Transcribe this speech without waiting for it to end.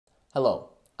Hello,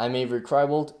 I'm Avry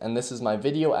Krywolt, and this is my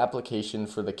video application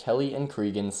for the Kelly and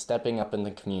Creaghan Stepping Up in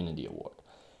the Community Award.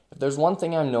 If there's one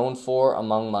thing I'm known for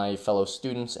among my fellow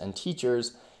students and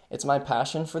teachers, it's my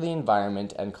passion for the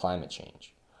environment and climate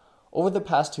change. Over the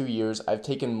past 2 years, I've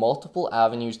taken multiple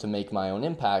avenues to make my own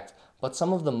impact, but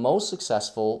some of the most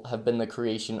successful have been the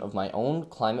creation of my own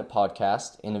climate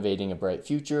podcast, Innovating a Bright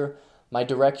Future, my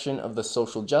direction of the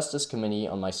Social Justice Committee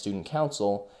on my student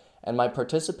council, and my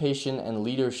participation and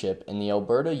leadership in the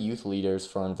Alberta Youth Leaders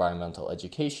for Environmental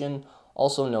Education,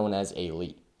 also known as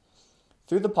ALE.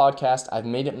 Through the podcast, I've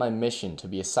made it my mission to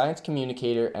be a science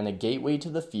communicator and a gateway to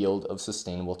the field of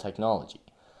sustainable technology.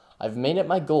 I've made it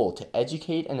my goal to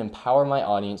educate and empower my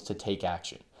audience to take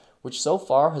action, which so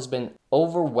far has been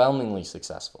overwhelmingly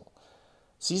successful.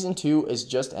 Season 2 is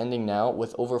just ending now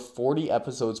with over 40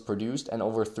 episodes produced and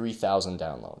over 3,000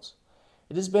 downloads.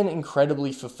 It has been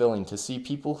incredibly fulfilling to see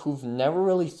people who've never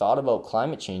really thought about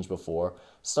climate change before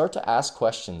start to ask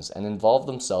questions and involve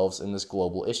themselves in this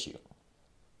global issue.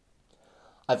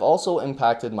 I've also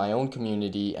impacted my own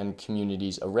community and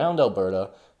communities around Alberta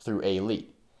through ALE.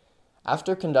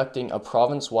 After conducting a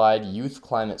province-wide youth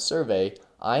climate survey,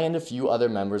 I and a few other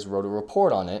members wrote a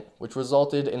report on it, which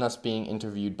resulted in us being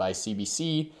interviewed by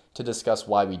CBC to discuss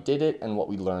why we did it and what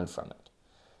we learned from it.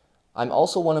 I'm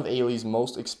also one of ALE's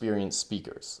most experienced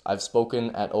speakers. I've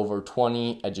spoken at over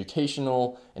 20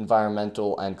 educational,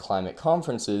 environmental, and climate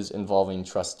conferences involving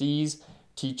trustees,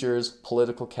 teachers,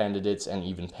 political candidates, and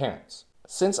even parents.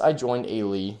 Since I joined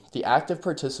ALE, the active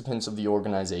participants of the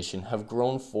organization have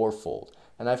grown fourfold,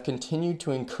 and I've continued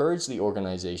to encourage the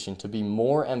organization to be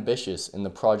more ambitious in the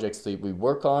projects that we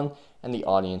work on and the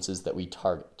audiences that we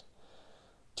target.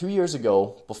 2 years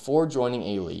ago, before joining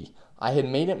ALE, I had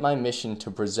made it my mission to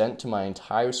present to my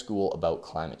entire school about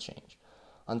climate change.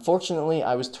 Unfortunately,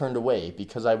 I was turned away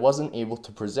because I wasn't able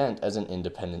to present as an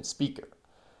independent speaker.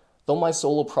 Though my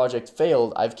solo project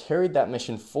failed, I've carried that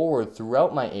mission forward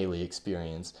throughout my ALE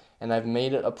experience, and I've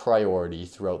made it a priority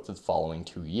throughout the following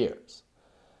 2 years.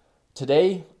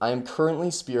 Today, I am currently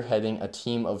spearheading a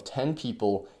team of 10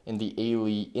 people in the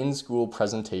ALE in-school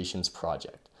presentations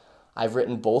project. I've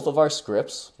written both of our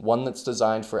scripts, one that's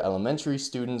designed for elementary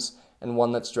students and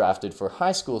one that's drafted for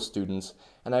high school students,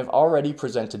 and I've already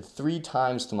presented 3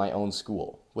 times to my own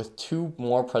school, with 2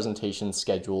 more presentations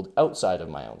scheduled outside of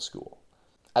my own school.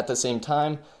 At the same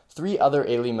time, 3 other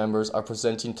ALE members are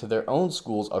presenting to their own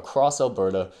schools across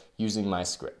Alberta using my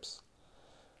scripts.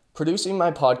 Producing my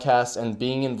podcast and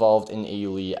being involved in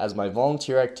ALE as my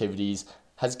volunteer activities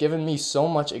has given me so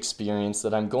much experience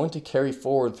that I'm going to carry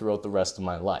forward throughout the rest of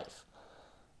my life.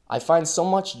 I find so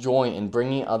much joy in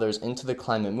bringing others into the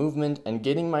climate movement and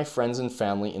getting my friends and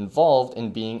family involved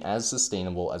in being as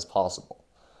sustainable as possible.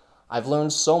 I've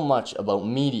learned so much about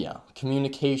media,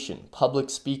 communication, public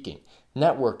speaking,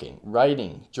 networking,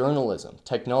 writing, journalism,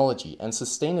 technology, and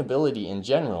sustainability in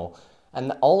general,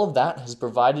 and all of that has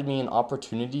provided me an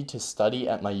opportunity to study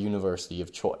at my university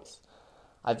of choice.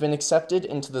 I've been accepted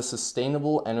into the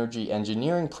Sustainable Energy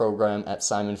Engineering program at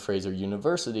Simon Fraser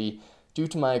University due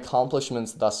to my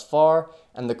accomplishments thus far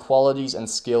and the qualities and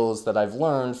skills that I've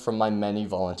learned from my many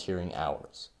volunteering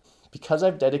hours. Because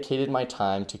I've dedicated my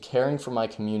time to caring for my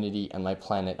community and my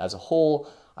planet as a whole,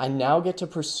 I now get to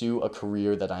pursue a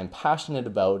career that I'm passionate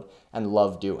about and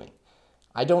love doing.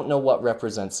 I don't know what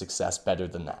represents success better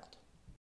than that.